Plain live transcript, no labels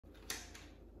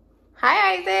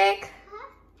Hi, Isaac.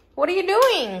 What are you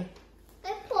doing?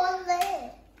 I pulled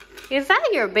it. Is that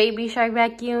your baby shark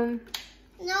vacuum?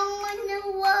 No, it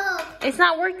didn't work. It's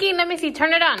not working. Let me see.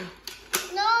 Turn it on.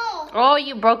 No. Oh,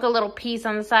 you broke a little piece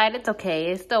on the side. It's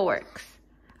okay. It still works.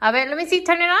 A ver, let me see.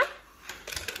 Turn it on.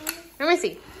 Let me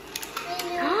see.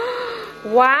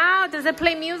 Wow. Does it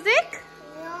play music?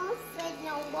 No, it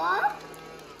didn't work.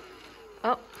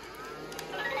 Oh.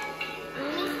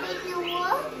 It didn't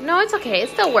work. No, it's okay. It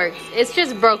still works. It's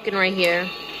just broken right here.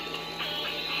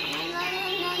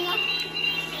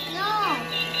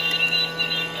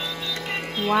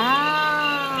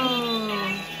 Wow.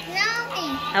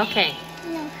 No. Okay.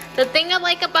 No. The thing I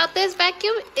like about this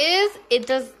vacuum is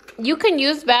you can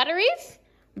use batteries,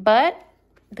 but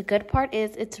the good part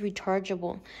is it's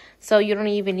rechargeable. So you don't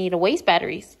even need to waste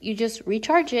batteries. You just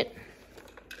recharge it.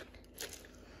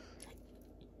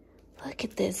 Look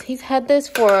at this. He's had this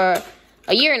for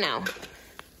a year now.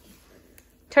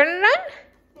 Turn it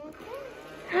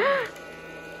on.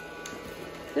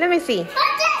 Let me see.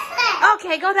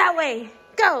 Okay, go that way.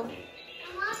 Go.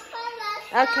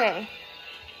 Okay.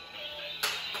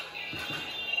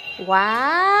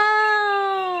 Wow.